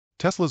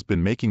Tesla's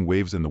been making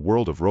waves in the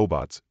world of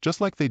robots, just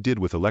like they did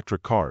with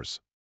electric cars.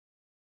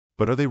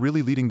 But are they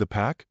really leading the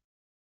pack?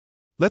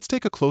 Let's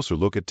take a closer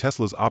look at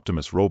Tesla's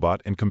Optimus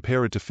robot and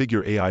compare it to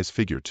Figure AI's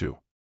Figure 2.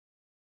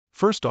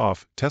 First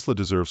off, Tesla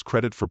deserves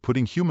credit for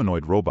putting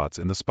humanoid robots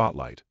in the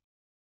spotlight.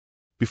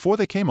 Before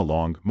they came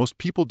along, most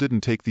people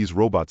didn't take these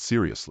robots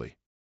seriously.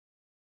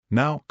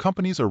 Now,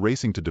 companies are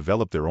racing to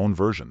develop their own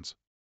versions.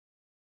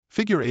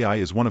 Figure AI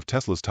is one of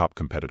Tesla's top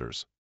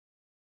competitors.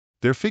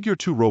 Their Figure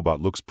 2 robot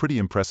looks pretty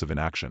impressive in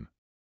action.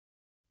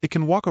 It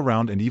can walk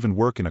around and even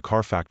work in a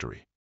car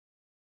factory.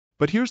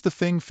 But here's the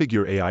thing,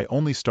 Figure AI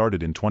only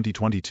started in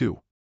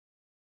 2022.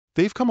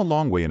 They've come a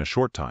long way in a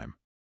short time.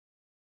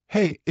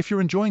 Hey, if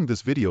you're enjoying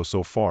this video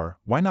so far,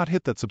 why not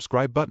hit that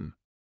subscribe button?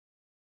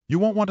 You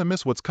won't want to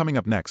miss what's coming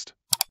up next.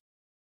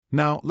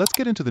 Now, let's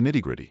get into the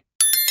nitty-gritty.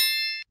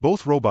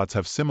 Both robots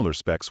have similar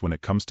specs when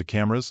it comes to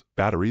cameras,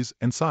 batteries,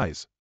 and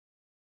size.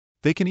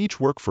 They can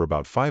each work for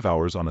about 5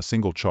 hours on a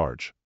single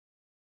charge.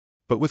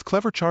 But with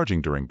clever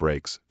charging during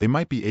breaks, they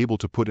might be able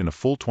to put in a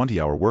full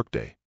 20-hour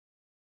workday.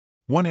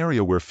 One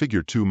area where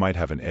Figure 2 might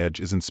have an edge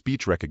is in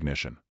speech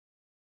recognition.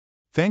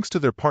 Thanks to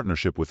their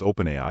partnership with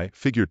OpenAI,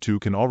 Figure 2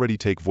 can already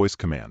take voice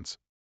commands.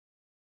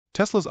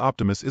 Tesla's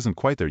Optimus isn't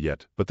quite there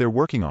yet, but they're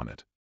working on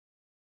it.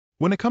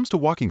 When it comes to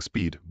walking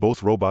speed,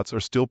 both robots are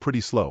still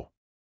pretty slow.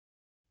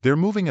 They're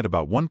moving at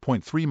about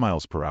 1.3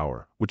 miles per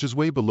hour, which is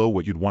way below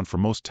what you'd want for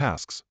most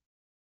tasks.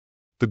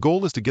 The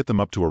goal is to get them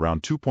up to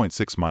around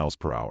 2.6 miles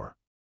per hour.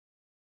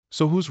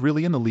 So who's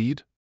really in the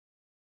lead?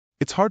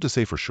 It's hard to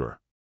say for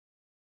sure.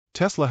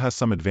 Tesla has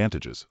some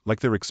advantages, like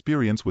their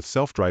experience with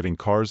self-driving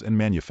cars and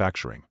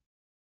manufacturing.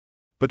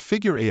 But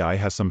Figure AI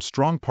has some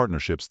strong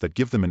partnerships that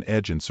give them an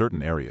edge in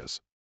certain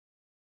areas.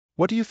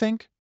 What do you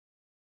think?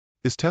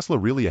 Is Tesla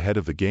really ahead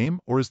of the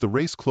game, or is the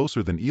race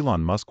closer than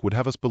Elon Musk would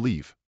have us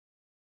believe?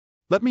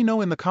 Let me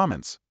know in the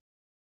comments.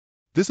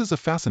 This is a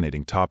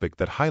fascinating topic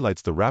that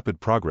highlights the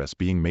rapid progress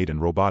being made in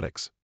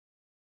robotics.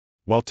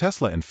 While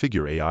Tesla and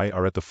Figure AI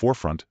are at the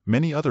forefront,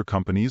 many other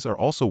companies are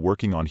also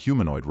working on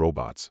humanoid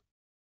robots.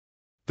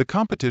 The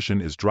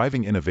competition is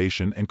driving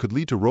innovation and could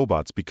lead to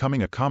robots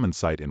becoming a common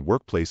sight in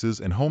workplaces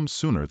and homes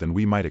sooner than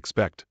we might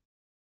expect.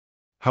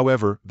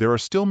 However, there are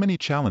still many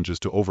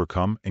challenges to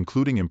overcome,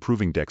 including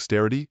improving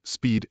dexterity,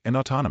 speed, and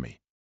autonomy.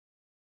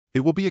 It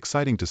will be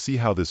exciting to see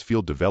how this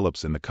field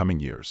develops in the coming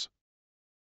years.